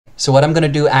So what I'm going to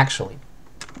do actually,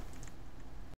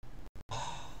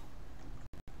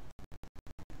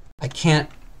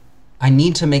 I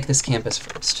need to make this campus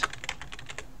first.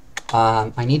 I'm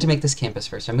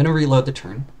going to reload the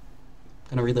turn.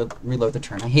 Reload the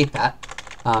turn. I hate that.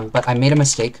 But I made a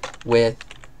mistake with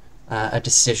a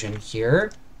decision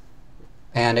here.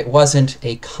 And it wasn't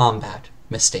a combat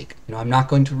mistake. I'm not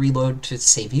going to reload to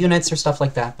save units or stuff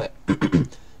like that, but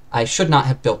I should not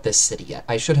have built this city yet.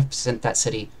 I should have sent that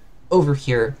city over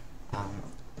here.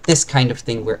 This kind of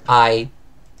thing where I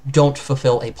don't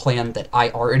fulfill a plan that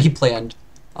I already planned.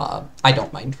 I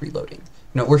don't mind reloading.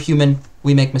 We're human.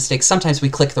 We make mistakes. Sometimes we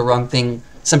click the wrong thing.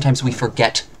 Sometimes we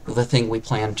forget the thing we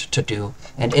planned to do.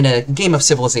 And in a game of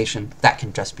Civilization, that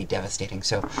can just be devastating.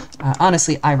 So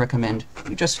honestly, I recommend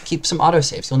you just keep some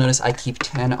autosaves. You'll notice I keep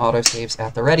 10 autosaves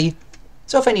at the ready.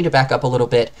 So if I need to back up a little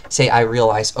bit, say I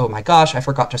realize, oh my gosh, I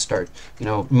forgot to start,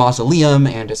 Mausoleum,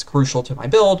 and it's crucial to my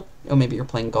build. Maybe you're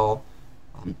playing Gaul.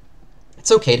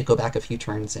 It's okay to go back a few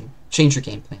turns and change your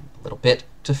game plan a little bit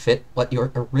to fit what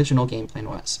your original game plan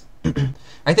was.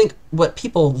 I think what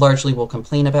people largely will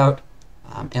complain about,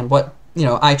 and what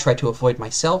I try to avoid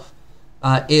myself,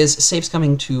 is saves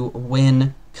coming to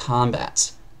win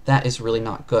combats. That is really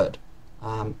not good.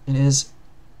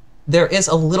 There is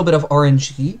a little bit of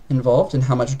RNG involved in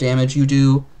how much damage you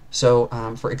do. So,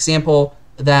 for example,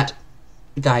 that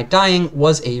guy dying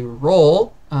was a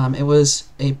roll. It was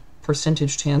a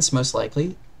percentage chance, most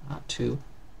likely, to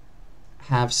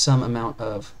have some amount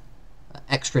of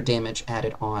extra damage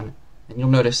added on. And you'll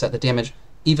notice that the damage,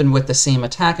 even with the same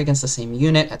attack against the same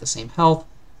unit at the same health,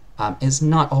 is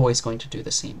not always going to do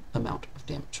the same amount of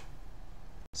damage.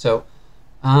 So,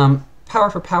 power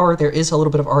for power, there is a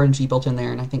little bit of RNG built in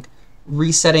there, and I think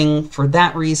resetting for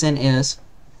that reason is,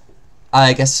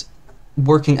 I guess,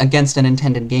 working against an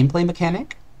intended gameplay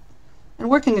mechanic. And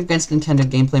working against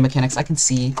intended gameplay mechanics, I can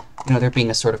see, there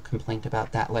being a sort of complaint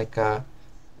about that, like,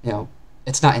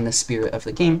 it's not in the spirit of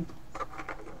the game.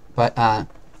 But, I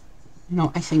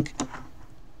think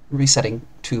resetting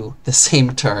to the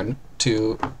same turn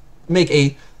to make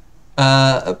a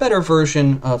better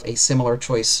version of a similar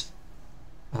choice,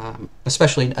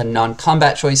 especially a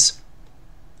non-combat choice,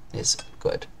 is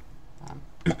good.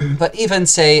 But even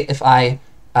say if I've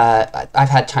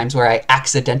had times where I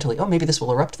accidentally, maybe this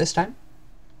will erupt this time.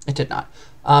 It did not.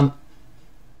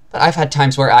 But I've had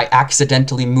times where I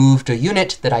accidentally moved a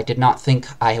unit that I did not think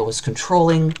I was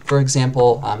controlling, for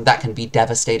example. That can be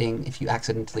devastating if you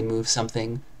accidentally move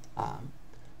something.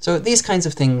 So these kinds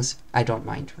of things I don't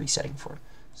mind resetting for.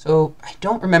 So I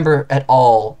don't remember at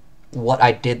all what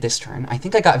I did this turn. I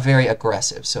think I got very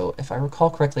aggressive. So if I recall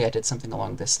correctly, I did something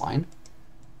along this line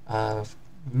of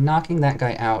knocking that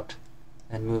guy out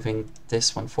and moving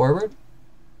this one forward.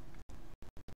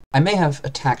 I may have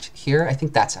attacked here. I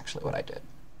think that's actually what I did.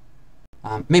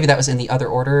 Maybe that was in the other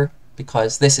order,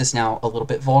 because this is now a little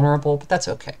bit vulnerable, but that's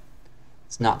okay.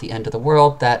 It's not the end of the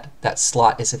world. That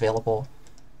slot is available,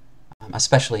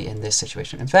 especially in this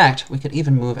situation. In fact, we could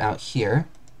even move out here,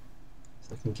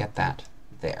 so we can get that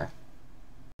there.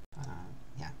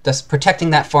 Yeah, just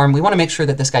protecting that farm. We want to make sure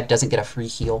that this guy doesn't get a free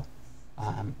heal.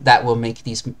 That will make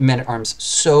these men-at-arms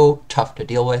so tough to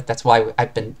deal with. That's why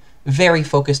I've been very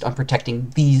focused on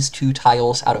protecting these two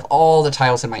tiles. Out of all the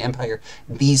tiles in my empire,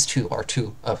 these two are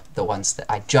two of the ones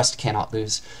that I just cannot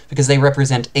lose, because they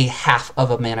represent a half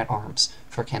of a man-at-arms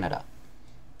for Canada.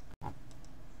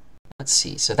 Let's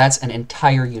see, so that's an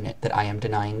entire unit that I am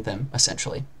denying them,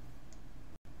 essentially.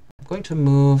 I'm going to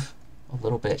move a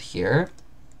little bit here.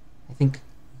 I think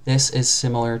this is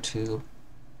similar to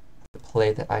the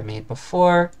play that I made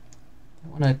before. I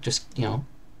want to just,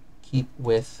 keep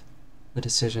with the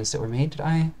decisions that were made. Did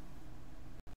I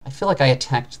feel like I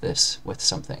attacked this with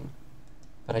something,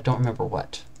 but I don't remember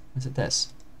what. Is it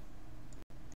this?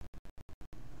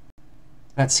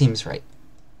 That seems right.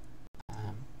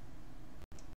 A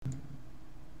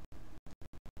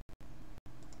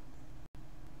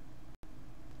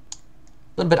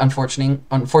little bit unfortunate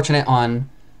on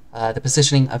the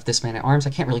positioning of this man-at-arms. I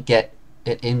can't really get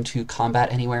it into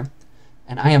combat anywhere,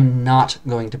 and I am not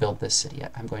going to build this city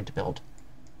yet. I'm going to build,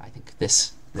 I think,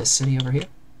 this city over here.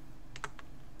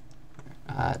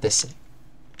 This city.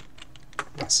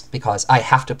 Yes, because I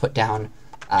have to put down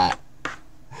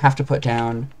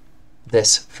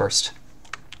this first.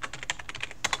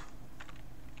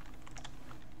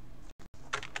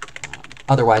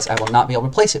 Otherwise, I will not be able to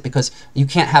place it, because you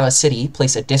can't have a city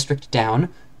place a district down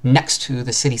next to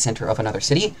the city center of another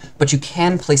city, but you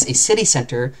can place a city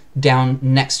center down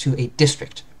next to a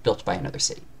district built by another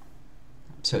city.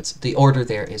 So it's the order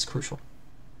there is crucial.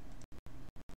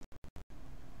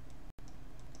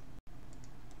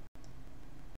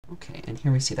 Okay, and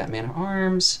here we see that man at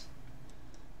arms.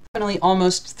 Finally,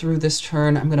 almost through this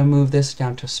turn, I'm going to move this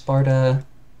down to Sparta,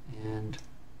 and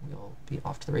we'll be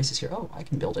off to the races here. Oh, I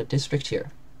can build a district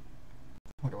here.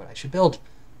 I wonder what I should build.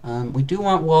 We do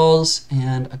want walls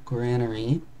and a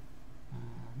granary.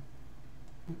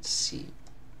 Let's see.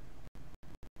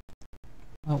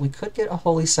 Well, we could get a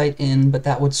holy site in, but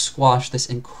that would squash this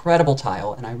incredible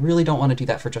tile, and I really don't want to do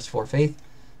that for just 4 faith.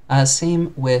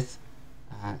 Same with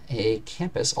a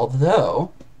campus,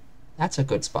 although that's a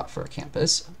good spot for a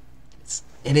campus.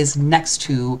 It is next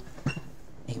to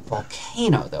a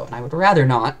volcano, though, and I would rather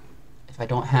not if I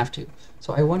don't have to.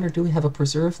 So I wonder, do we have a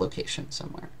preserve location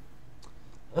somewhere?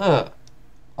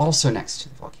 Also next to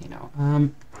the volcano.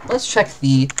 Let's check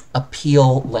the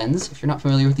appeal lens. If you're not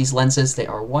familiar with these lenses, they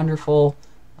are wonderful.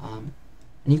 And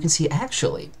you can see,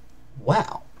 actually,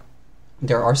 wow,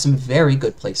 there are some very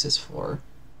good places for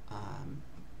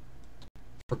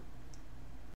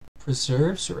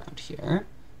preserves around here.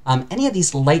 Any of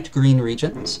these light green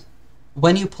regions,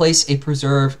 when you place a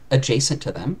preserve adjacent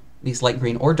to them, these light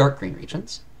green or dark green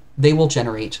regions, they will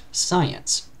generate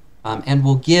science, and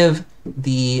will give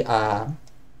the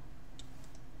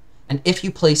and if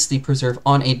you place the preserve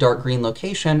on a dark green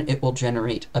location, it will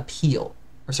generate appeal.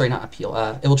 Or sorry, not appeal.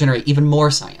 It will generate even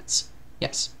more science.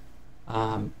 Yes.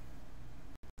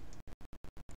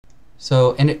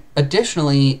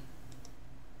 Additionally,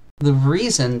 the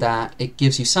reason that it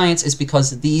gives you science is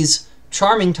because these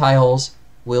charming tiles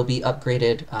will be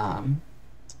upgraded.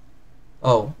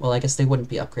 Oh, well, I guess they wouldn't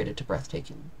be upgraded to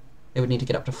breathtaking. They would need to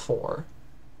get up to 4.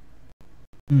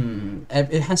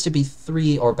 It has to be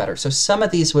 3 or better. So some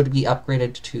of these would be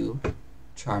upgraded to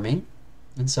charming,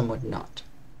 and some would not.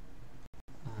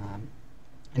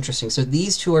 Interesting. So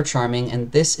these 2 are charming,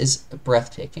 and this is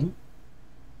breathtaking.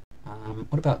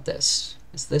 What about this?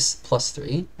 Is this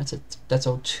 +3? That's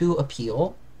a 2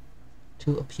 appeal.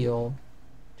 2 appeal.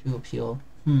 2 appeal.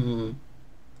 So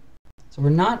we're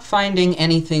not finding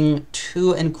anything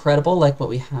too incredible like what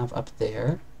we have up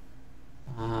there.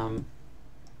 1,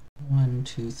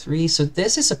 2, 3. So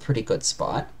this is a pretty good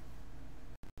spot.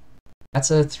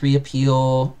 That's a 3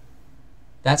 appeal.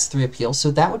 That's 3 appeal.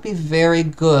 So that would be very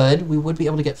good. We would be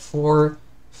able to get 4,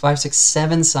 5, 6,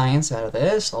 7 science out of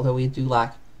this, although we do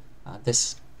lack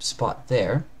this spot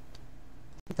there.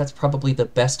 I think that's probably the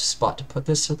best spot to put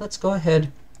this. So let's go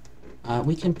ahead.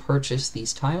 We can purchase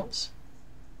these tiles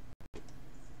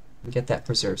and get that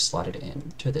preserve slotted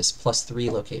in to this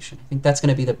 +3 location. I think that's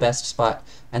going to be the best spot.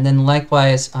 And then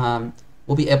likewise,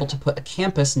 we'll be able to put a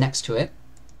campus next to it.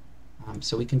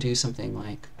 So we can do something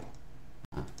like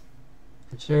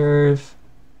preserve,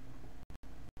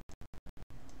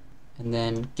 and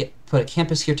then put a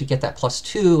campus here to get that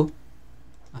 +2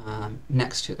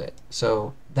 next to it.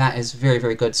 So that is very,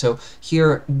 very good. So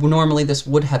here, normally this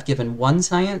would have given 1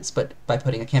 science, but by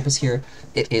putting a campus here,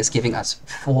 it is giving us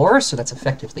 4, so that's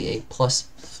effectively a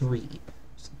 +3.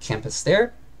 So campus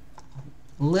there,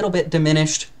 a little bit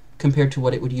diminished compared to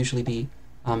what it would usually be,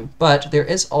 but there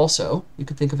is also, you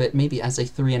could think of it maybe as a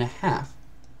 3.5,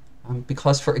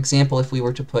 because, for example, if we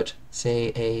were to put,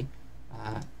 say,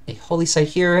 a holy site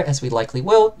here, as we likely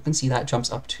will, you can see that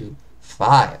jumps up to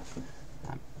 5.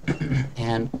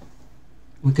 And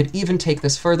we could even take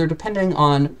this further, depending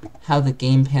on how the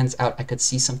game pans out. I could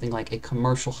see something like a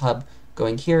commercial hub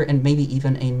going here, and maybe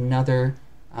even another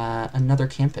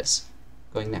campus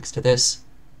going next to this.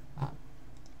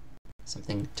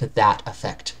 Something to that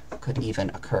effect could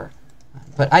even occur.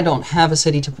 But I don't have a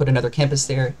city to put another campus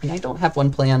there, and I don't have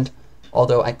one planned,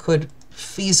 although I could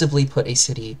feasibly put a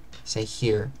city, say,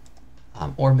 here,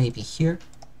 or maybe here,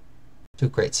 to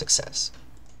great success.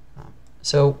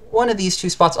 So one of these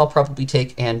 2 spots I'll probably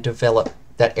take and develop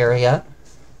that area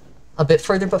a bit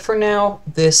further, but for now,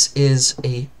 this is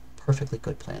a perfectly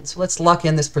good plan. So let's lock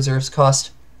in this preserves cost.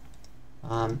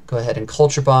 Go ahead and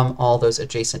culture bomb all those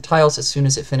adjacent tiles as soon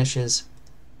as it finishes.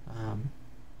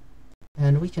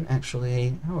 And we can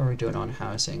actually, how are we doing on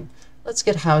housing? Let's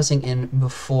get housing in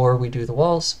before we do the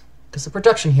walls, because the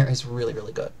production here is really,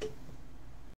 really good.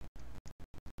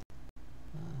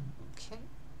 Okay,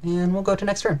 and we'll go to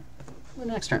next turn. The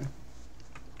next turn.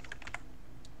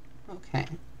 Okay.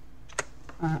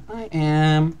 I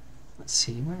am, let's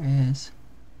see, where is...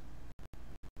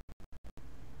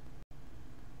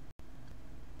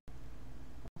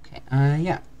 Okay,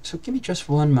 yeah, so give me just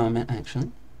one moment,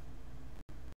 actually.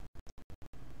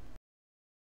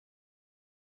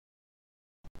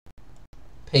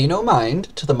 Pay no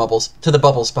mind to the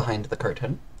bubbles behind the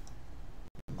curtain.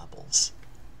 Mubbles.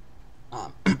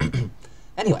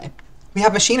 Anyway, we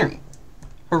have machinery.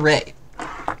 Hooray.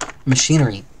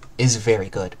 Machinery is very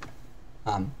good.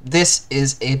 This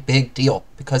is a big deal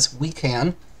because we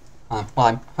can, well,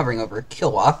 I'm hovering over a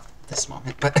Kilwa at this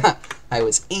moment, but I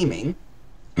was aiming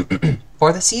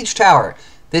for the siege tower.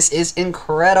 This is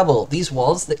incredible. These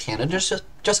walls that Canada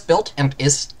just built and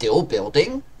is still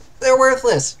building, they're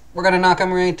worthless. We're going to knock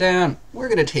them right down. We're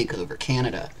going to take over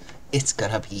Canada. It's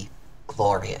going to be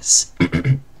glorious.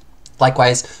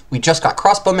 Likewise, we just got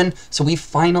crossbowmen, so we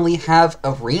finally have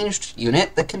a ranged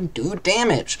unit that can do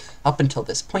damage. Up until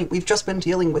this point, we've just been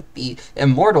dealing with the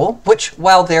Immortal, which,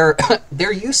 while they're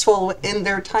useful in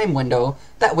their time window,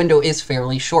 that window is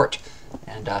fairly short.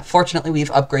 And fortunately, we've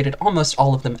upgraded almost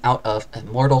all of them out of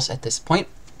Immortals at this point.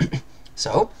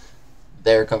 So,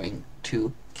 they're going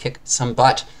to kick some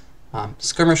butt.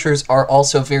 Skirmishers are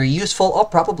also very useful. I'll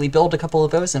probably build a couple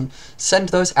of those and send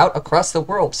those out across the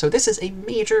world. So this is a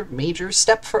major, major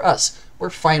step for us. We're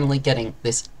finally getting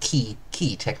this key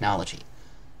technology.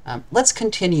 Let's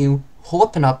continue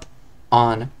whooping up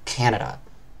on Canada.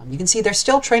 You can see they're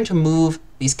still trying to move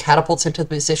these catapults into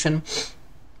position.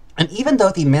 And even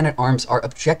though the men-at-arms are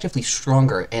objectively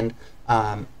stronger and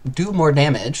do more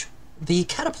damage, the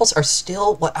catapults are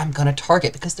still what I'm going to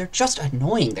target because they're just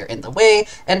annoying. They're in the way,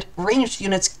 and ranged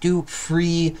units do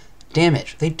free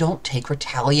damage. They don't take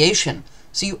retaliation.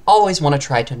 So you always want to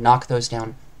try to knock those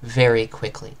down very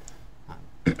quickly.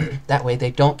 That way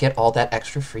they don't get all that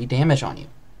extra free damage on you.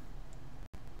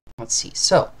 Let's see.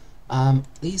 So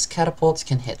these catapults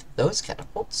can hit those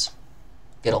catapults.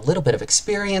 Get a little bit of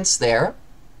experience there.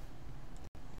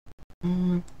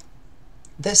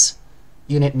 This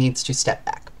unit needs to step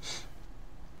back.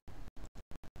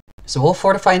 So we'll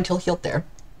fortify until healed there.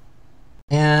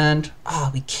 And,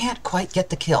 we can't quite get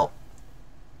the kill.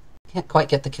 Can't quite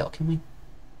get the kill, can we?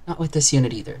 Not with this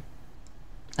unit either.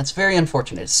 That's very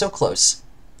unfortunate. It's so close.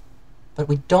 But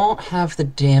we don't have the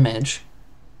damage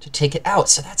to take it out.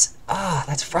 So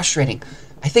that's frustrating.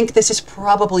 I think this is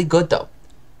probably good, though.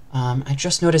 I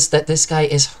just noticed that this guy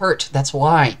is hurt. That's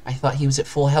why. I thought he was at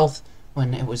full health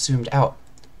when it was zoomed out.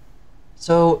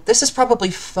 So this is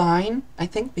probably fine, I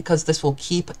think, because this will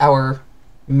keep our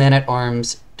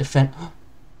men-at-arms defend...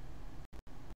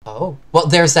 Oh, well,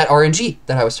 there's that RNG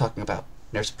that I was talking about.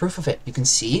 There's proof of it. You can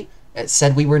see it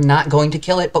said we were not going to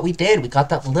kill it, but we did. We got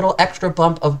that little extra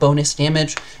bump of bonus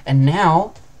damage, and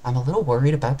now I'm a little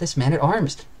worried about this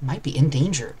man-at-arms. It might be in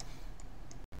danger.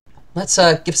 Let's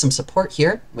give some support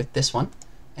here with this one,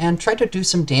 and try to do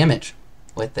some damage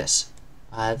with this.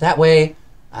 That way...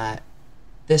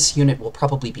 this unit will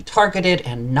probably be targeted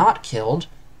and not killed,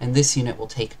 and this unit will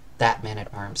take that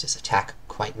man-at-arms' attack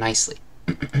quite nicely.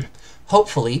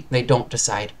 Hopefully, they don't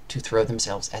decide to throw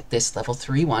themselves at this level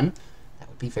 3-1. That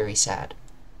would be very sad,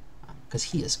 because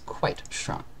he is quite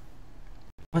strong.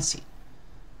 Let's see.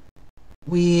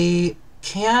 We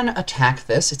can attack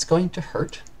this. It's going to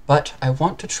hurt, but I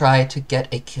want to try to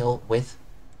get a kill with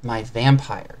my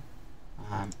vampire.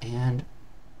 And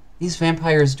these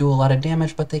vampires do a lot of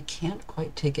damage, but they can't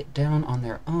quite take it down on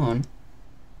their own.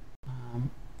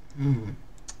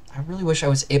 I really wish I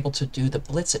was able to do the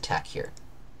blitz attack here.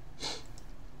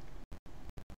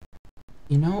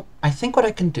 You know, I think what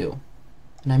I can do,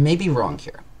 and I may be wrong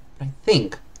here, but I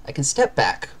think I can step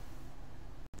back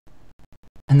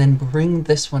and then bring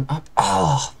this one up.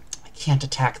 Oh, I can't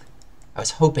attack. I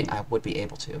was hoping I would be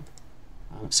able to.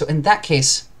 So in that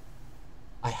case,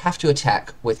 I have to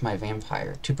attack with my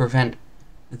vampire to prevent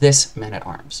this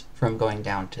man-at-arms from going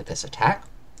down to this attack.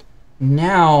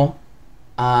 Now,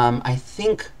 I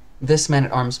think this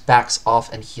man-at-arms backs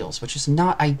off and heals, which is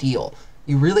not ideal.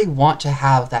 You really want to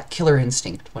have that killer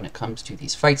instinct when it comes to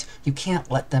these fights. You can't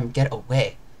let them get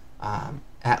away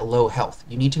at low health.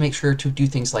 You need to make sure to do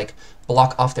things like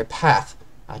block off their path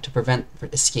to prevent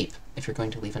escape if you're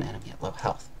going to leave an enemy at low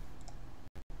health.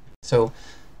 So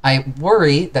I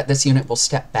worry that this unit will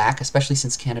step back, especially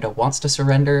since Canada wants to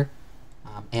surrender,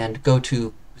 and go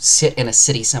to sit in a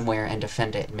city somewhere and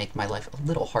defend it and make my life a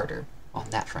little harder on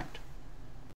that front.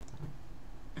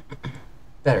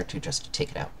 Better to just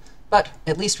take it out. But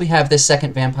at least we have this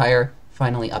second vampire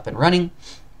finally up and running.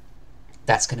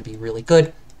 That's going to be really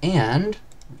good, and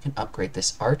we can upgrade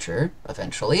this archer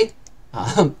eventually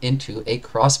into a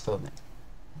crossbowman.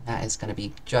 And that is going to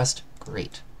be just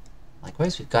great.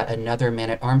 Likewise, we've got another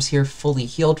man-at-arms here, fully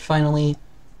healed finally.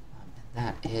 And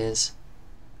that is...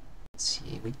 Let's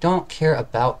see, we don't care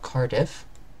about Cardiff.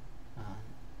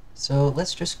 So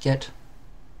let's just get...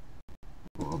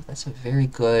 Ooh, that's a very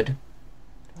good...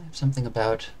 Do I have something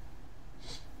about...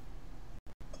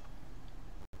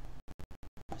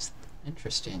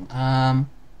 Interesting.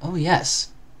 Oh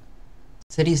yes.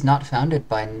 Cities not founded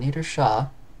by Nader Shah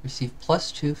receive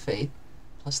 +2 faith,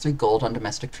 +3 gold on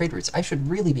domestic trade routes. I should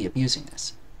really be abusing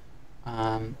this.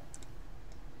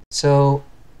 So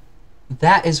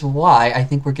that is why I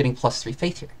think we're getting +3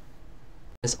 faith here.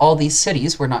 Because all these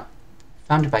cities were not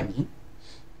founded by me.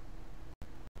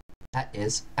 That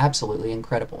is absolutely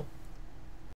incredible.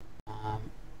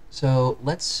 So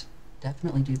let's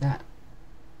definitely do that.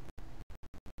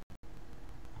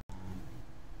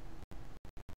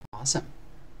 Awesome.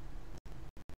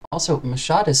 Also,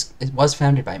 Mashhad was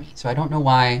founded by me, so I don't know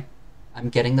why I'm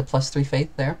getting the +3 faith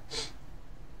there.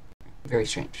 Very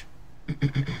strange.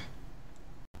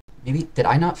 Maybe, did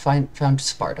I not found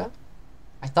Sparta?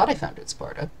 I thought I founded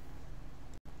Sparta.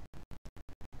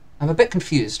 I'm a bit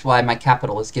confused why my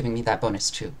capital is giving me that bonus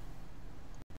too.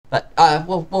 But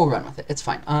we'll run with it. It's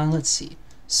fine. Let's see.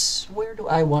 So where do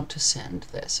I want to send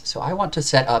this? So I want to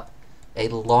set up a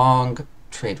long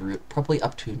trade route, probably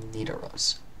up to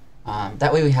Nidaros.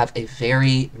 That way we have a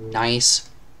very nice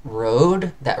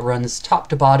road that runs top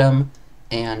to bottom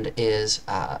and is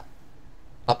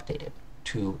updated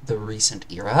to the recent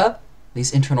era.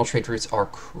 These internal trade routes are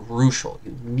crucial.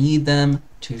 You need them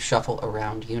to shuffle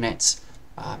around units.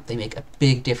 They make a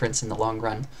big difference in the long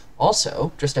run.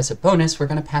 Also, just as a bonus, we're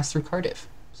going to pass through Cardiff.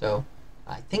 So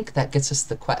I think that gets us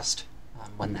the quest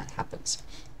when that happens.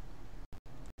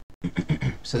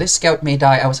 So this scout may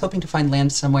die. I was hoping to find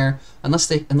land somewhere, unless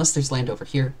there's land over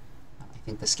here. I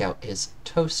think the scout is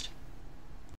toast.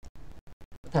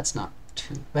 But that's not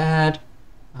too bad.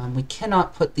 We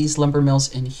cannot put these lumber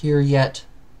mills in here yet.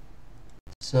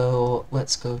 So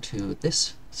let's go to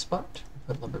this spot.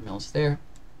 Put lumber mills there.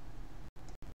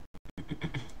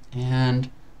 And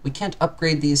we can't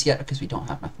upgrade these yet because we don't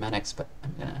have mathematics, but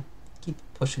I'm going to keep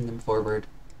pushing them forward.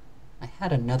 I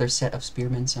had another set of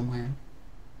spearmen somewhere.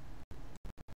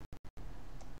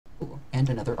 Ooh, and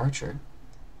another archer.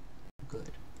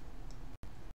 Good.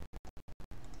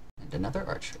 And another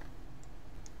archer.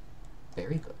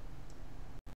 Very good.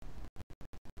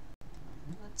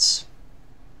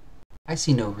 I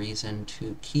see no reason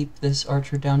to keep this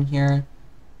archer down here.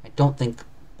 I don't think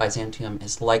Byzantium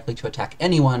is likely to attack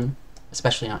anyone,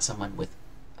 especially not someone with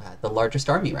the largest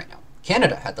army right now.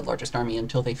 Canada had the largest army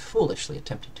until they foolishly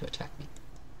attempted to attack me.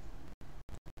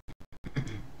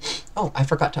 Oh, I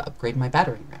forgot to upgrade my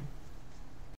battering ram.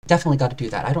 Definitely got to do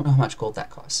that. I don't know how much gold that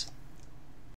costs.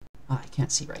 I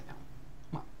can't see right now.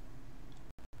 Come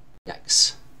on.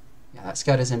 Yikes. Yeah, that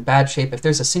scout is in bad shape. If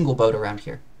there's a single boat around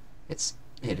here, it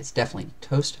is definitely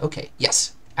toast. Okay,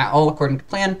 yes. All according to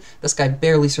plan. This guy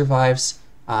barely survives.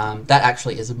 That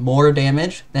actually is more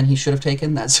damage than he should have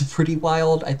taken. That's pretty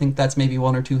wild. I think that's maybe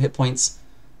 1 or 2 hit points.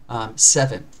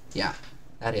 7. Yeah,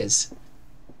 that is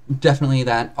definitely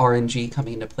that RNG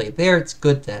coming into play there. It's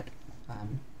good that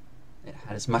it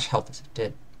had as much health as it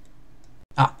did.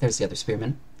 Ah, there's the other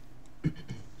spearman.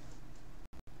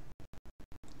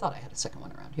 Thought I had a second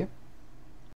one around here.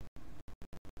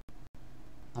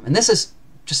 And this is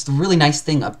just the really nice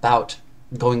thing about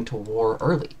going to war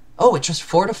early. Oh, it just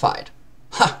fortified.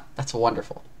 Ha! That's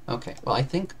wonderful. Okay, well, I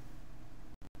think...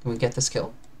 Can we get this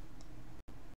kill?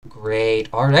 Great.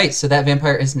 All right, so that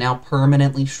vampire is now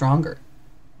permanently stronger.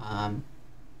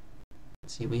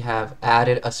 Let's see, we have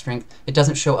added a strength. It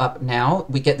doesn't show up now.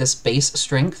 We get this base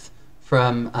strength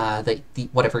from the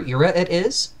whatever era it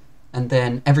is, and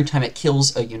then every time it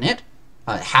kills a unit,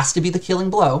 it has to be the killing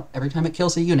blow. Every time it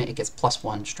kills a unit, it gets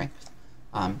 +1 strength.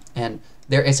 And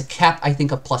there is a cap, I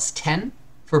think, of +10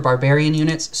 for barbarian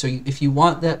units. So if you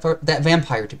want that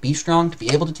vampire to be strong, to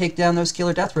be able to take down those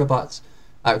killer death robots,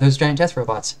 those giant death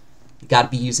robots, you got to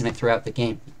be using it throughout the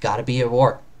game. You got to be at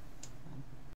war.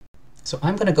 So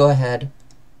I'm going to go ahead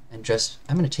and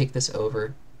I'm going to take this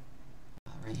over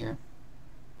right here.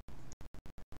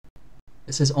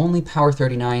 This is only power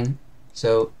 39,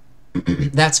 so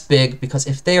that's big, because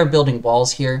if they are building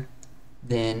walls here,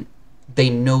 then they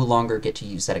no longer get to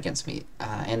use that against me.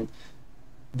 And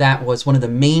that was one of the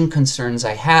main concerns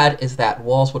I had, is that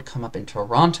walls would come up in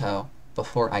Toronto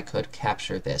before I could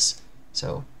capture this.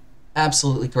 So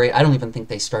absolutely great. I don't even think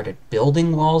they started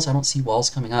building walls. I don't see walls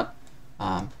coming up.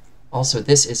 Also,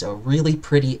 this is a really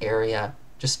pretty area.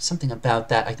 Just something about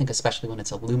that, I think, especially when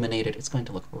it's illuminated, it's going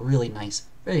to look really nice,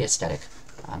 very aesthetic.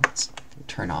 Let's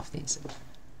turn off these.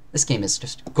 This game is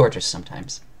just gorgeous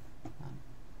sometimes.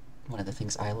 One of the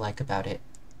things I like about it.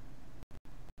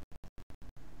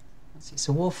 Let's see,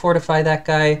 so we'll fortify that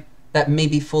guy. That may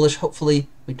be foolish. Hopefully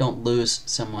we don't lose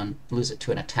it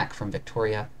to an attack from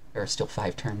Victoria. There are still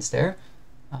 5 turns there.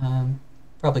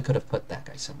 Probably could have put that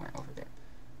guy somewhere over there.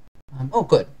 Oh,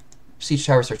 good. Siege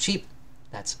towers are cheap.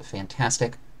 That's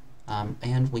fantastic.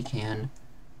 And we can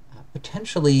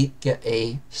potentially get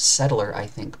a settler, I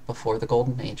think, before the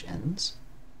Golden Age ends.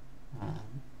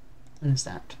 What is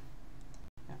that?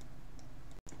 Yeah.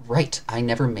 Right, I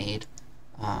never made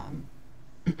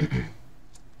never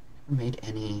made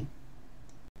any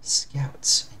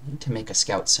scouts. I need to make a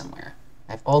scout somewhere.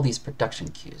 I have all these production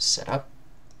queues set up.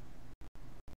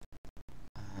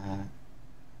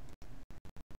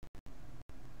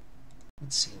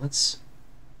 Let's see, let's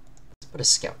put a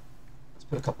scout. Let's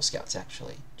put a couple scouts,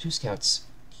 actually. 2 scouts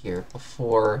here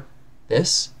before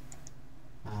this.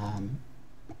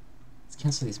 Let's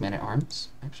cancel these man-at-arms,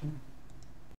 actually.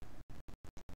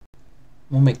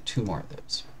 We'll make 2 more of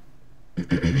those.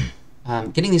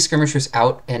 Getting these skirmishers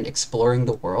out and exploring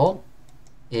the world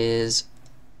is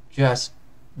just,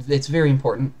 it's very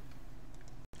important.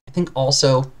 I think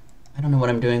also, I don't know what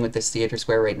I'm doing with this theater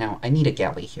square right now. I need a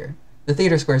galley here. The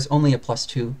theater square is only a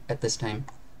 +2 at this time.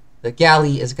 The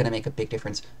galley is going to make a big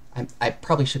difference. I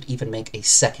probably should even make a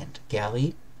second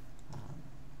galley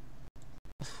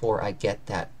before I get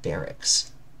that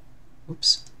barracks.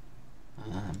 Oops.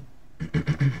 Let's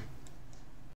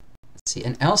see,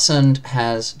 and Elsund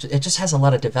just has a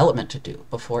lot of development to do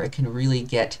before it can really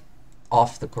get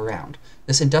off the ground.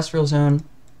 This industrial zone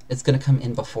is going to come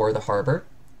in before the harbor.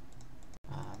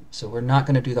 So we're not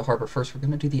going to do the harbor first. We're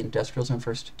going to do the industrial zone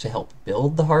first to help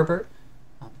build the harbor,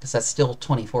 because that's still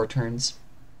 24 turns.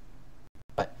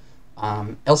 But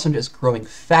Elsund is growing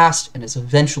fast and is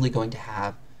eventually going to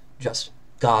have just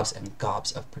gobs and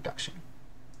gobs of production.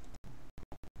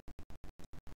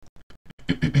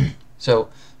 So,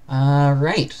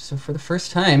 right. So for the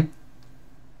first time,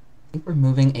 I think we're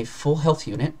moving a full health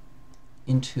unit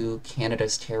into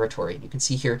Canada's territory. You can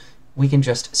see here, we can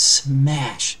just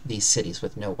smash these cities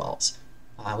with no walls.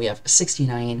 We have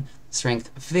 69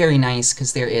 strength, very nice,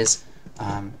 because there is,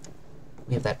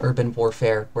 we have that urban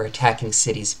warfare where attacking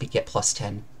cities get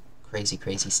 +10. Crazy,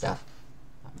 crazy stuff.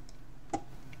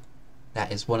 That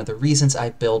is one of the reasons I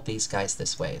build these guys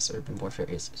this way, is urban warfare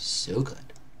is so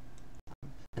good.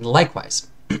 And likewise,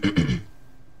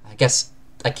 I guess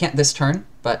I can't this turn,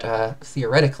 but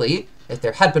theoretically, if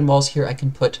there had been walls here, I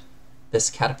can put this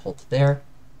catapult there.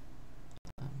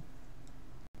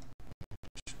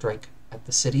 Strike at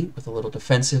the city with a little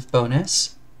defensive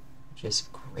bonus, which is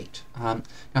great.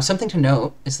 Now, something to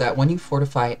note is that when you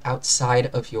fortify outside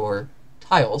of your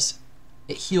tiles,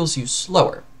 it heals you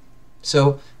slower.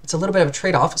 So it's a little bit of a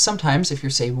trade-off. Sometimes, if you're,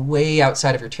 say, way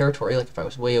outside of your territory, like if I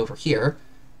was way over here,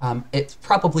 it's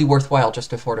probably worthwhile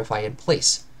just to fortify in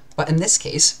place. But in this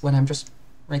case, when I'm just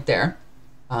right there,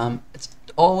 it's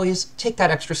always take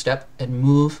that extra step and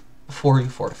move before you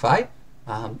fortify.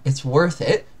 It's worth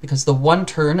it, because the 1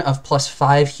 turn of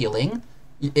 +5 healing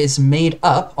is made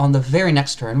up on the very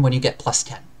next turn when you get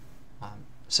 +10.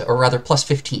 Or rather,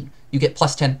 +15. You get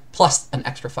 +10 plus an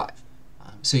extra 5.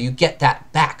 So you get that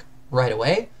back right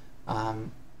away,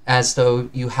 as though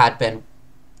you had been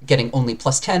getting only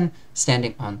 +10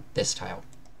 standing on this tile.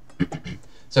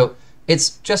 So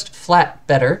it's just flat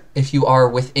better if you are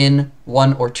within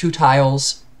 1 or 2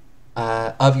 tiles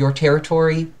of your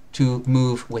territory to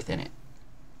move within it.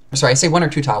 Sorry, I say 1 or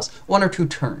 2 tiles. 1 or 2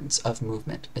 turns of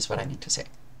movement is what I need to say.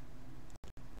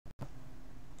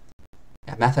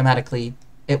 Yeah, mathematically,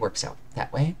 it works out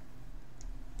that way.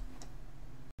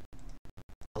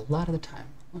 A lot of the time.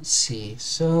 Let's see.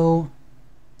 So,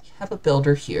 we have a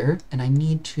builder here, and I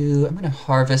need to... I'm going to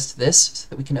harvest this so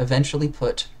that we can eventually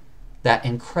put that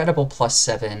incredible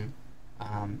 +7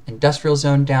 industrial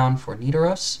zone down for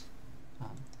Nidaros.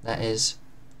 That is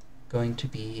going to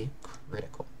be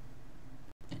critical.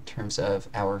 In terms of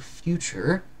our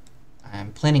future,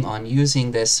 I'm planning on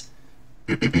using this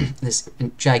this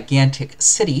gigantic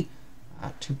city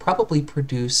to probably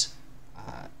produce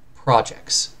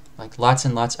projects, like lots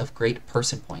and lots of great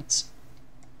person points.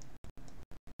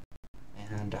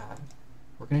 And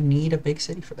we're going to need a big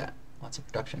city for that. Lots of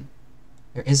production.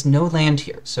 There is no land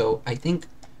here, so I think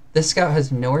this scout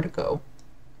has nowhere to go.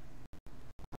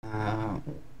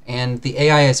 And the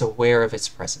AI is aware of its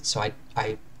presence, so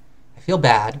I feel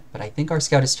bad, but I think our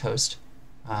scout is toast.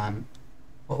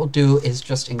 What we'll do is,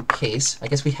 just in case, I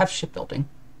guess we have shipbuilding,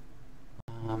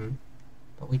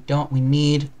 but we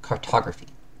need cartography,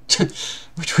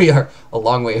 which we are a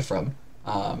long way from.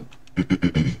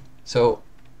 So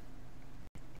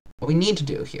what we need to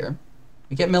do here,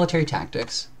 we get military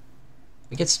tactics,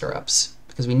 we get stirrups,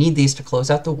 because we need these to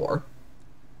close out the war.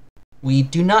 We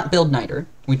do not build niter.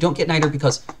 We don't get niter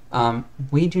because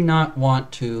we do not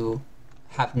want to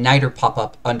have niter pop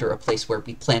up under a place where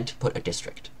we plan to put a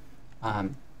district.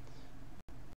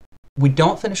 We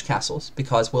don't finish castles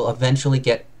because we'll eventually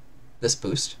get this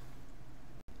boost.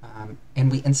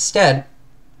 And we instead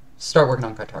start working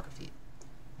on cartography.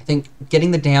 I think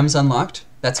getting the dams unlocked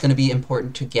That's going to be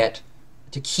important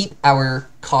to keep our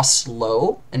costs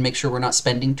low and make sure we're not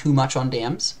spending too much on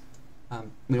dams.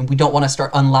 We don't want to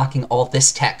start unlocking all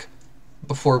this tech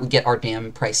before we get our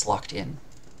dam price locked in.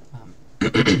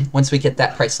 Once we get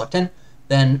that price locked in,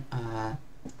 then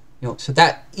so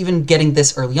that even getting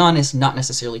this early on is not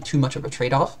necessarily too much of a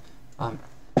trade-off.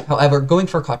 However, going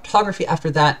for cartography after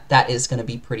that, that is going to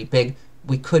be pretty big.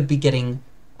 We could be getting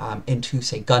into,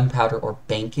 say, gunpowder or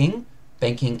banking.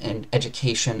 Banking and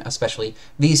education, especially.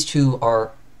 These two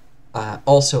are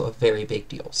also a very big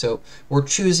deal. So we're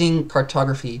choosing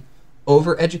cartography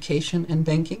over education and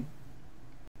banking,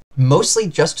 mostly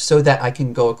just so that I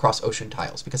can go across ocean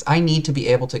tiles, because I need to be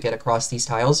able to get across these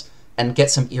tiles and get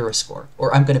some era score,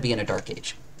 or I'm going to be in a dark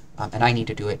age, and I need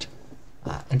to do it.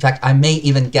 In fact, I may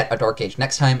even get a dark age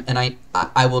next time, and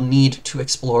I will need to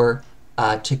explore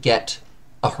to get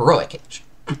a heroic age.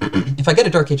 If I get a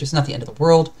dark age, it's not the end of the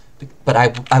world, but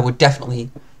I would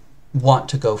definitely want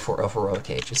to go for a heroic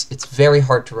age. It's very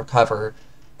hard to recover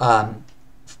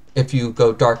if you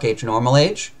go dark age, normal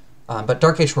age, but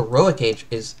dark age, heroic age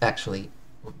is actually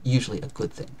usually a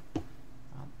good thing.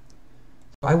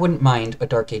 I wouldn't mind a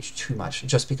dark age too much,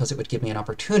 just because it would give me an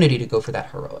opportunity to go for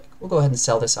that heroic. We'll go ahead and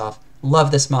sell this off.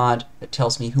 Love this mod. It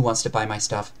tells me who wants to buy my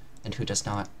stuff and who does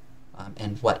not,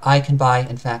 and what I can buy,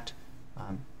 in fact.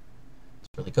 It's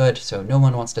really good. So no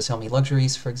one wants to sell me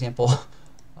luxuries, for example.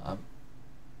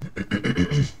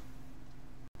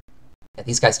 Yeah,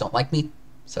 these guys don't like me,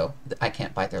 so I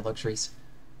can't buy their luxuries.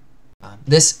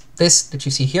 This that you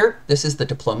see here, this is the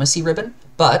diplomacy ribbon,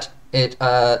 but it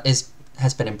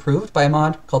has been improved by a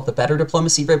mod called the Better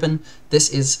Diplomacy Ribbon. This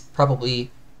is probably,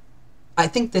 I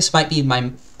think this might be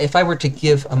if I were to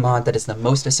give a mod that is the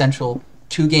most essential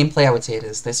to gameplay, I would say it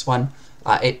is this one.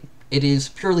 It is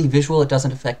purely visual. It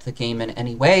doesn't affect the game in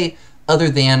any way other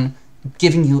than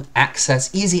giving you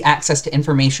easy access to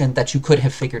information that you could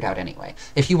have figured out anyway.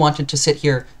 If you wanted to sit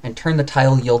here and turn the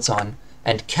tile yields on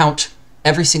and count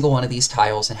every single one of these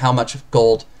tiles and how much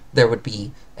gold there would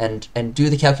be, and do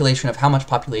the calculation of how much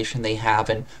population they have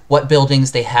and what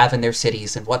buildings they have in their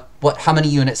cities and how many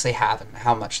units they have and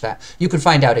how much that, you could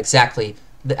find out exactly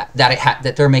that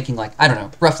they're making, like, I don't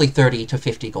know, roughly 30 to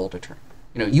 50 gold a turn.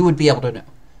 You would be able to know.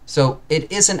 So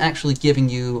it isn't actually giving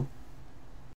you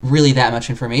really that much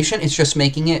information. It's just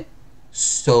making it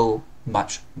so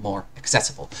much more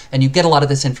accessible. And you get a lot of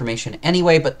this information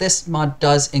anyway, but this mod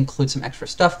does include some extra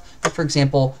stuff. Like, for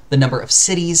example, the number of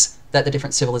cities that the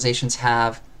different civilizations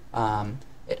have.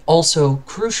 It also,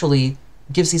 crucially,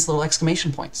 gives these little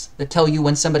exclamation points that tell you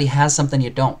when somebody has something you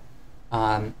don't.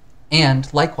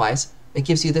 And likewise, it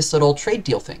gives you this little trade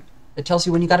deal thing. It tells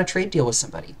you when you got a trade deal with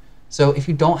somebody. So if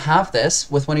you don't have this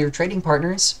with one of your trading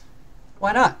partners,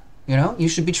 why not? You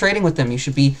should be trading with them. You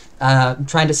should be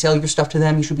trying to sell your stuff to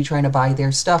them. You should be trying to buy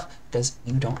their stuff because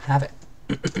you don't have it.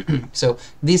 So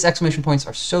these exclamation points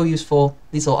are so useful.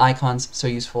 These little icons, so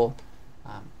useful.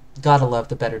 Gotta love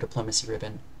the Better Diplomacy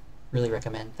ribbon. Really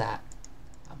recommend that.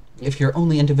 If you're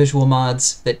only into visual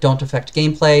mods that don't affect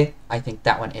gameplay, I think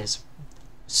that one is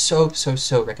so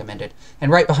recommended.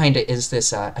 And right behind it is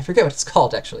this, I forget what it's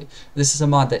called actually. This is a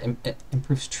mod that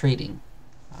improves trading.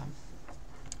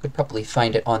 Could probably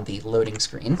find it on the loading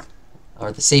screen,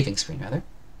 or the saving screen rather.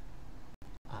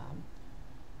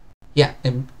 Yeah,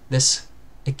 and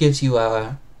it gives you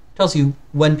tells you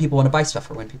when people want to buy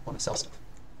stuff or when people want to sell stuff.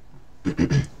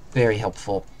 Very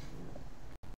helpful.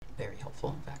 Very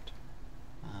helpful, in fact.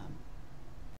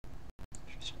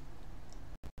 Interesting.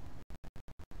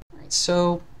 All right,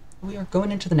 so we are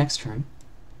going into the next turn,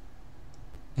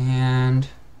 and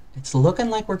it's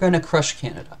looking like we're going to crush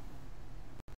Canada.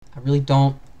 I really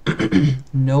don't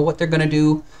know what they're going to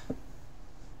do,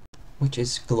 which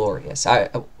is glorious.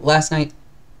 Last night,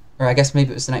 or I guess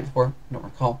maybe it was the night before, I don't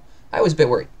recall, I was a bit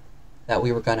worried that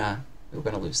we were gonna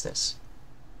lose this.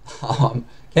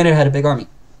 Canada had a big army,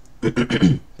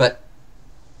 but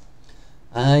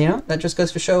that just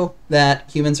goes to show that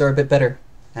humans are a bit better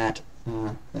at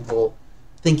the whole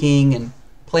thinking and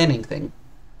planning thing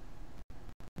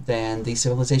than the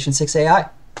Civilization 6 AI.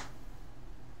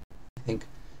 I think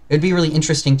it'd be really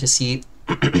interesting to see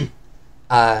like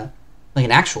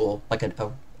an actual, like an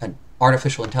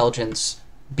artificial intelligence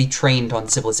be trained on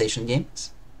Civilization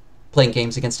games, playing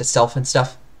games against itself and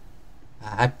stuff.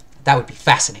 That would be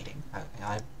fascinating.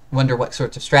 I wonder what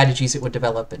sorts of strategies it would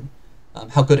develop and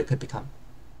how good it could become.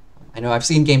 I know I've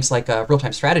seen games like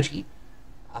real-time strategy.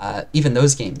 Even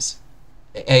those games,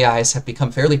 AIs have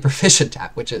become fairly proficient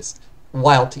at, which is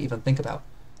wild to even think about.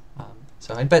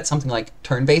 So I'd bet something like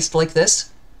turn-based like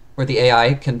this, where the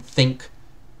AI can think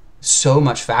so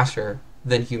much faster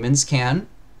than humans can,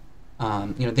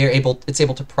 You know, it's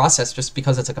able to process just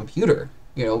because it's a computer.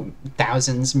 You know,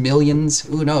 thousands, millions,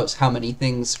 who knows how many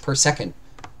things per second,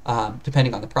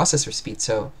 depending on the processor speed.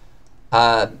 So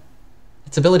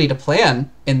its ability to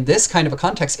plan in this kind of a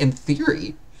context, in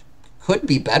theory, could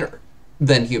be better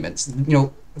than humans. You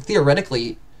know,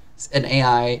 theoretically, an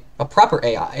AI, a proper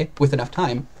AI, with enough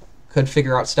time, could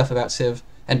figure out stuff about Civ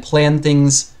and plan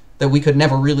things that we could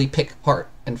never really pick apart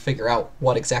and figure out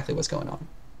what exactly was going on.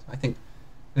 So I think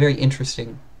very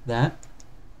interesting that.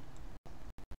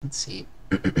 Let's see.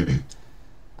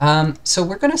 So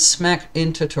we're going to smack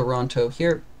into Toronto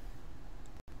here.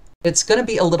 It's going to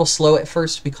be a little slow at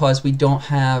first because we don't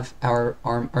have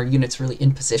our units really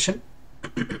in position.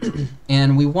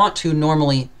 And we want to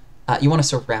normally, you want to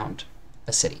surround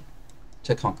a city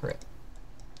to conquer it.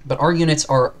 But our units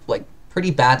are like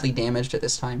pretty badly damaged at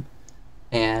this time.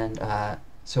 And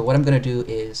so what I'm going to do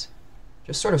is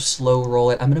just sort of slow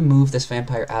roll it. I'm going to move this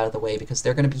vampire out of the way because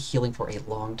they're going to be healing for a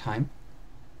long time.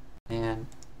 And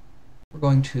we're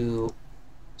going to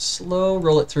slow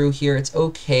roll it through here. It's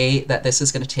okay that this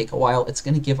is going to take a while. It's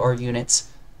going to give our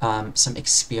units some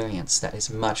experience that is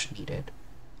much needed.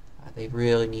 They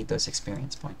really need those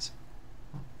experience points.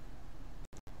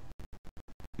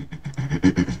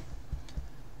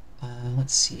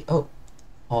 Let's see. Oh,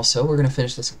 also, we're going to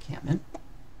finish this encampment.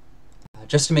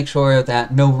 Just to make sure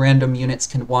that no random units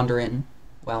can wander in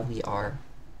while we are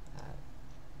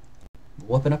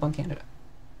whooping up on Canada.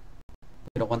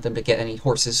 We don't want them to get any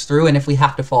horses through, and if we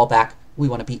have to fall back, we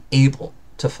want to be able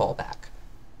to fall back.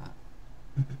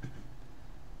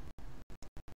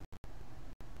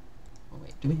 Oh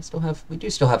wait, do we still have? We do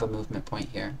still have a movement point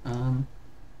here.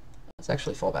 Let's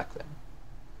actually fall back then.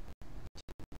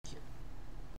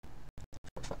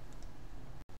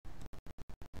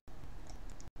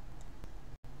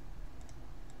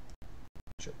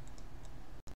 Sure.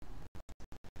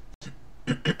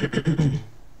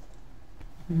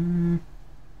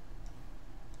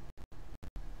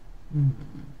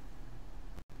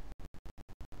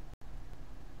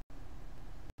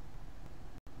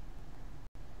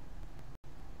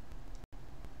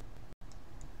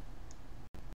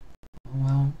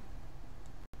 Well,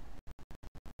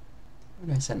 where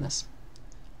do I send this?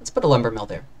 Let's put a lumber mill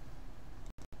there.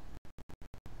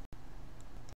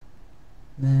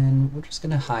 Then we're just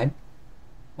gonna hide.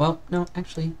 Well, no,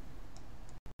 actually,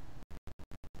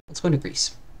 let's go into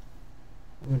Greece.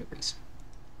 We're going to Greece.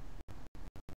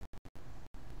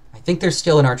 I think there's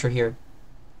still an archer here,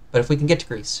 but if we can get to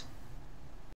Greece.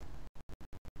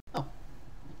 Oh,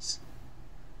 nice.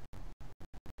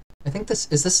 I think is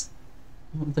this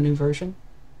the new version?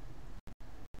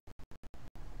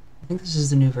 I think this is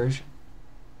the new version.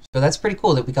 So that's pretty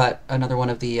cool that we got another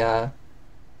one of the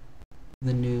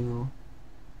new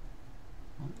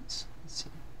ones. Let's see.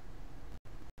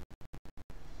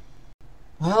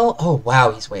 Well, oh wow,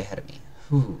 he's way ahead of me.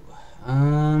 Ooh, it's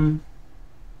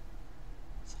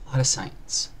a lot of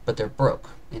science, but they're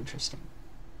broke. Interesting.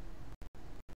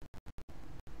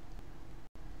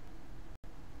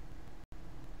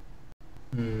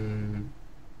 I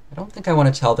don't think I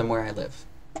want to tell them where I live.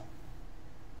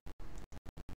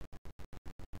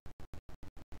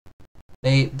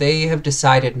 They have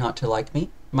decided not to like me.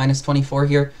 Minus 24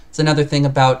 here. It's another thing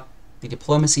about the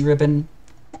diplomacy ribbon.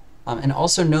 And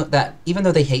also note that even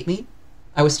though they hate me,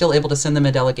 I was still able to send them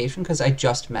a delegation because I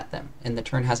just met them and the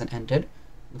turn hasn't ended.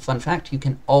 Fun fact, you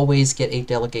can always get a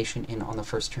delegation in on the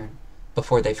first turn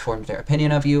before they've formed their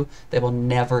opinion of you. They will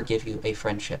never give you a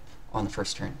friendship on the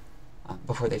first turn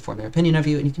before they form their opinion of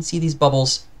you. And you can see these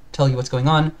bubbles tell you what's going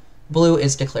on. Blue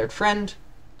is declared friend,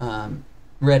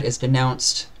 red is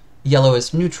denounced, yellow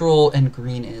is neutral, and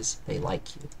green is they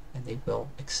like you and they will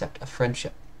accept a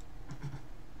friendship.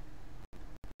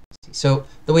 So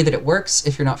the way that it works,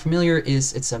 if you're not familiar,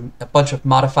 is it's a bunch of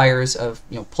modifiers of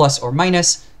plus or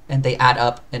minus, and they add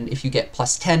up. And if you get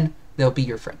plus 10, they'll be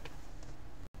your friend.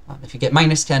 If you get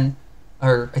minus 10,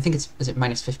 or I think is it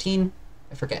minus 15?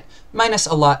 I forget. Minus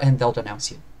a lot, and they'll denounce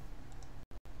you.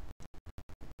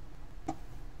 Let's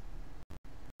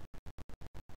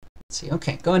see.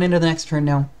 Okay, going into the next turn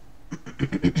now.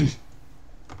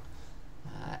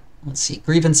 Let's see.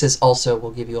 Grievances also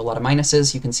will give you a lot of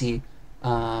minuses. You can see.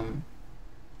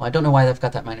 Well, I don't know why they've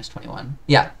got that minus 21.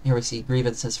 Yeah, here we see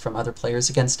grievances from other players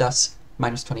against us,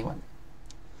 minus 21.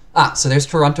 Ah, so there's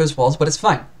Toronto's walls, but it's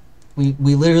fine. We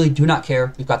literally do not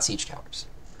care. We've got siege towers.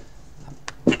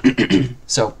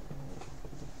 So,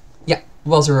 yeah,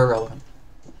 walls are irrelevant.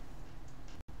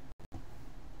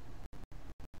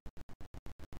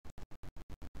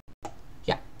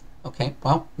 Yeah, okay,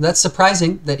 well, that's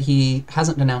surprising that he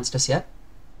hasn't denounced us yet.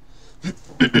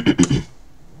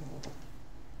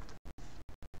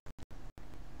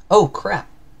 Oh, crap.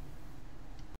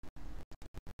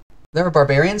 There are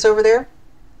barbarians over there?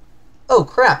 Oh,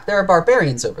 crap, there are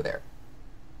barbarians over there.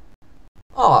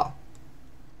 Aw.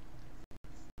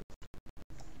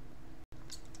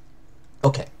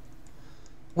 Okay.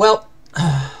 Well,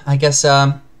 I guess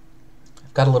I've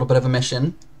got a little bit of a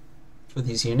mission for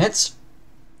these units.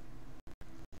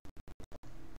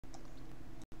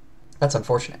 That's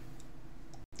unfortunate.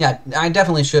 Yeah, I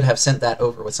definitely should have sent that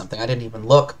over with something. I didn't even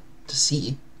look to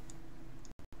see.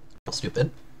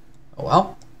 Stupid. Oh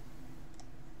well.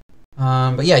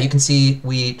 But yeah, you can see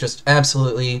we just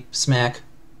absolutely smack.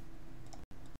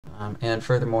 And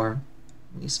furthermore,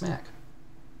 we smack.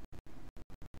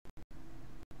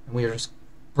 And we are just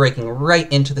breaking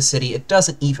right into the city. It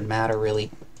doesn't even matter, really,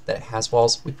 that it has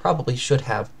walls. We probably should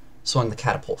have swung the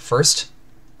catapult first,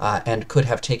 and could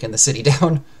have taken the city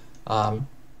down. Oh,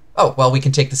 well, we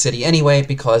can take the city anyway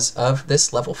because of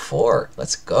this level 4.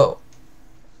 Let's go.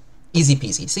 Easy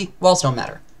peasy. See, walls don't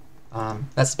matter.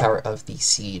 That's the power of the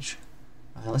siege.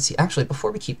 Let's see. Actually,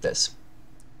 before we keep this,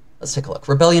 let's take a look.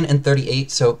 Rebellion in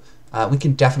 38, so we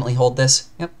can definitely hold this.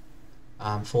 Yep.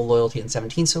 Full loyalty in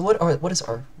 17. So what is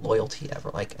our loyalty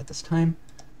ever like at this time?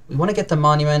 We want to get the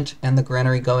monument and the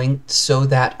granary going so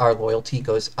that our loyalty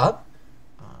goes up.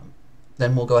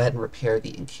 Then we'll go ahead and repair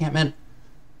the encampment.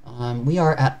 We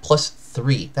are at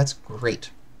 +3. That's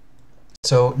great.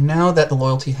 So now that the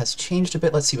loyalty has changed a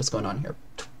bit, let's see what's going on here.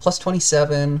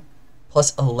 +27,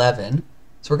 +11.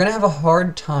 So we're going to have a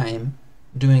hard time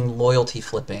doing loyalty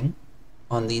flipping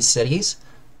on these cities.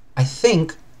 I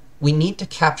think we need to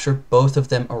capture both of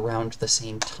them around the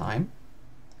same time,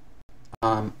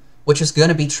 which is going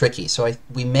to be tricky. So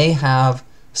we may have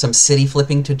some city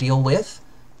flipping to deal with,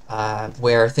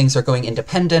 where things are going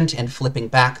independent and flipping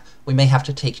back. We may have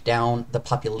to take down the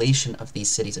population of these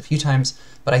cities a few times,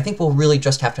 but I think we'll really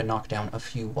just have to knock down a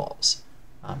few walls.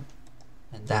 And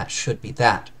that should be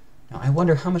that. Now, I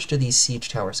wonder how much do these siege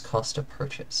towers cost to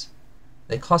purchase?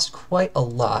 They cost quite a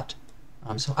lot,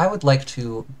 so I would like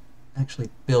to actually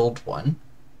build one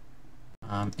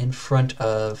in front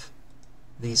of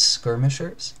these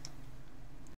skirmishers.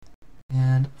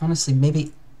 And honestly,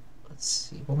 maybe, let's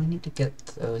see, well, we need to get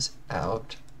those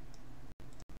out.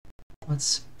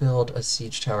 Let's build a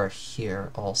siege tower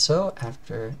here also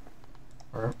after,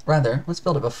 or rather, let's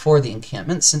build it before the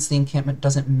encampment, since the encampment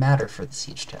doesn't matter for the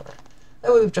siege tower.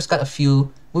 That way we've just got a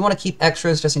few. We want to keep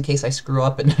extras just in case I screw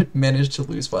up and manage to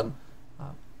lose one.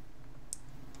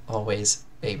 Always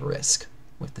a risk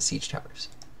with the siege towers.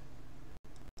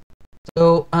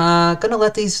 So, gonna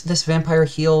let this vampire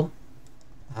heal.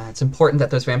 It's important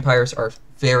that those vampires are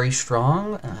very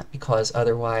strong, because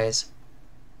otherwise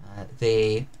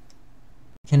they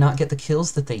cannot get the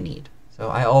kills that they need. So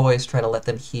I always try to let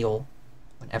them heal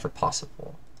whenever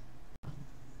possible.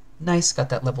 Nice, got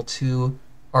that level 2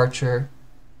 archer.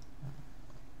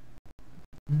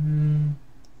 I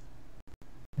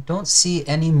don't see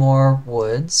any more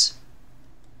woods,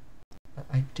 but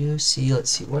I do see,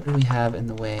 let's see, what do we have in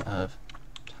the way of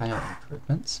tile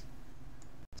improvements?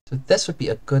 So this would be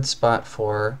a good spot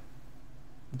for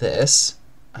this.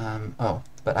 Oh,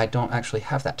 but I don't actually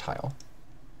have that tile.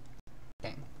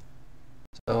 Dang.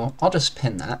 So I'll just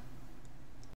pin that.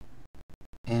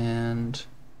 And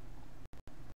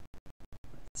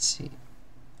let's see.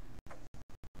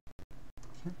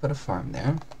 Can't put a farm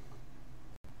there.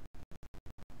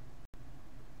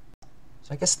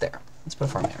 So I guess there. Let's put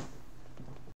a farm there.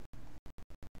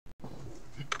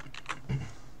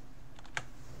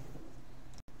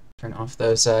 Turn off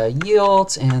those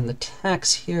yields and the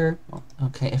tax here. Well,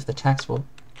 okay, if the tax would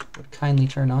kindly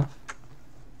turn off.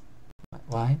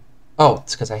 Why? Oh,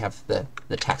 it's because I have the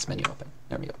tax menu open.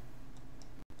 There we go.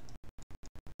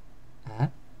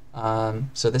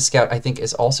 So this scout, I think,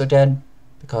 is also dead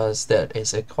because that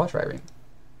is a quadrireme.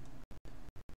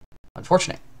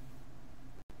 Unfortunate.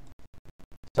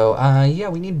 So, yeah,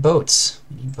 we need boats.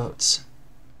 We need boats.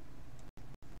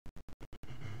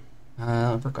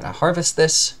 We're going to harvest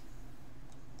this.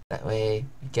 That way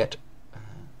we get a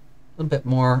little bit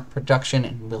more production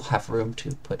and we'll have room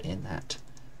to put in that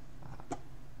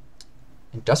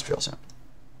industrial zone.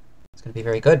 It's going to be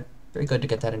very good. Very good to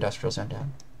get that industrial zone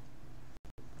down.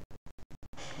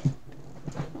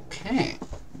 Okay.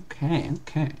 Okay,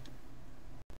 okay.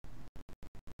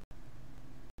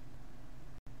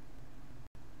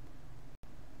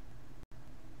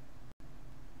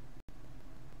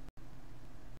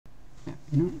 Yeah,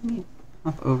 you know, let me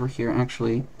hop over here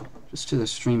actually, just to the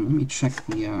stream. Let me check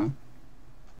the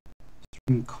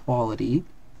stream quality.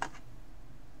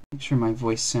 Make sure my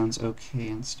voice sounds okay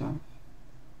and stuff.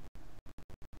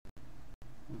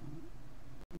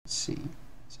 Let's see.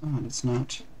 It's on, it's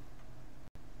not.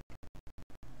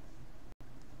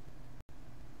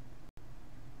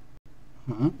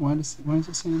 Huh? Why is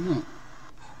it saying that?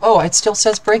 Oh, it still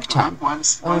says break time. Why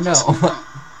is Oh it no. saying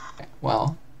that?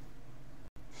 Well,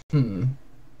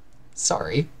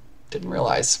 sorry. Didn't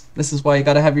realize. This is why you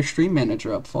gotta have your stream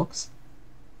manager up, folks.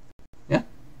 Yeah?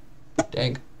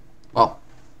 Dang. Well,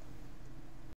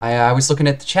 I was looking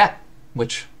at the chat,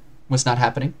 which was not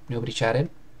happening. Nobody chatted.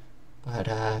 But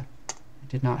I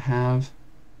did not have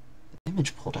the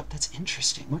image pulled up. That's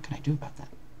interesting. What can I do about that?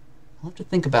 I'll have to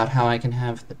think about how I can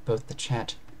have both the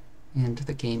chat and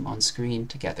the game on screen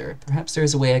together. Perhaps there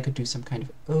is a way I could do some kind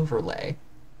of overlay.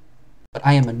 But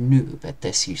I am a noob at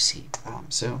this, you see.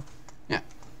 So, yeah.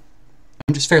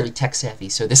 I'm just fairly tech savvy,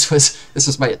 so this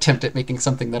was my attempt at making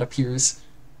something that appears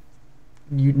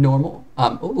normal.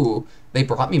 Ooh, they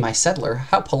brought me my settler.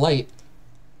 How polite.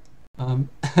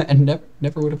 And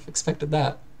never would have expected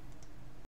that.